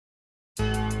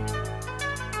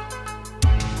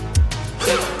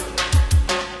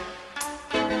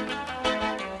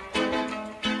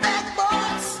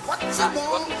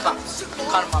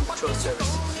Patrol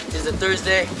Service. It is a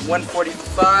Thursday,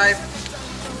 1:45.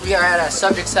 We are at a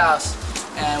subject's house,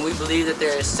 and we believe that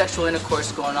there is sexual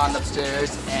intercourse going on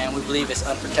upstairs, and we believe it's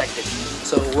unprotected.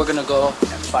 So we're gonna go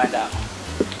and find out.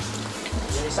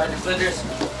 Ready, Sergeant Flinders?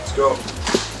 Let's go.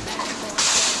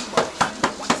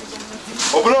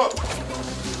 Open up!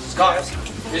 Cops,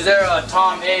 is there a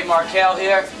Tom A. Markel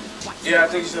here? Yeah, I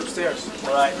think he's upstairs.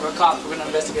 Alright, we're cops. We're gonna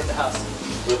investigate the house.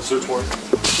 We have a search warrant.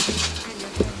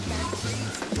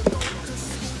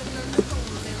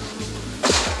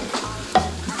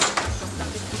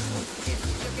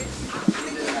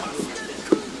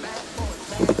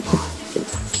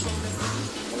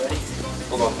 Ready?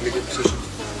 Hold on, let me get position.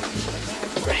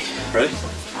 Ready. Ready?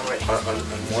 I'm ready. On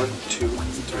 1, 2,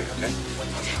 3, okay?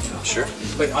 Sure?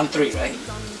 Wait, on 3, right?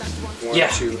 1, Yeah.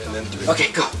 2, and then 3.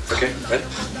 Okay, go. Okay, ready?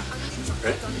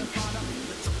 Ready?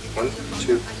 1,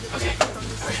 2. Okay.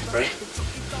 Ready?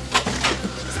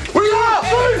 Where you at?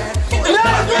 Get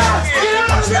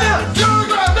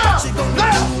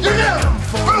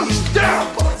down!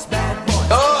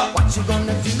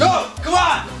 Go! Come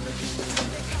on!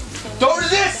 Don't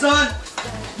resist, son!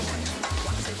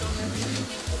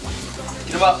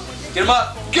 Get him up! Get him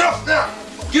up! Get up now!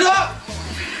 Get up!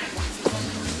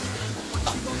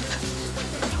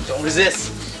 Don't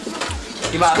resist.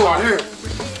 Get him out. Go on here.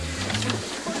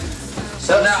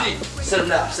 Sit him down. Sit him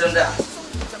down. Sit him down.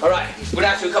 All right. We're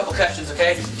gonna ask you a couple questions,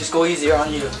 okay? Just go easier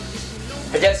on you.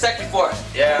 Have you had sex before?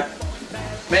 Yeah.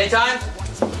 Many times?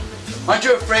 Aren't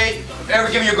you afraid of ever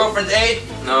giving your girlfriend aid?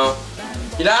 No.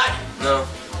 You're not? No.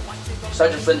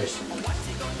 Sergeant Flinders.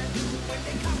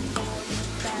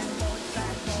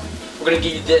 We're gonna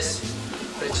give you this,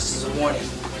 but it's just as a warning.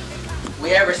 If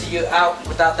we ever see you out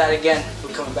without that again,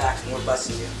 we're coming back and we're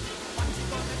busting you.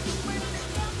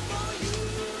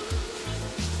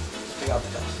 Pick out the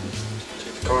cuffs.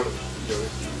 Take the condom, Joey.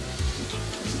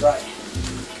 Right.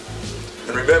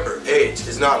 And remember, AIDS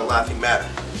is not a laughing matter.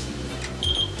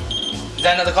 Is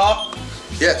that another call?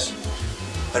 Yes.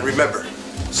 And remember,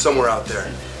 somewhere out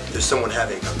there, there's someone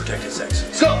having unprotected sex.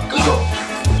 Let's go! Go!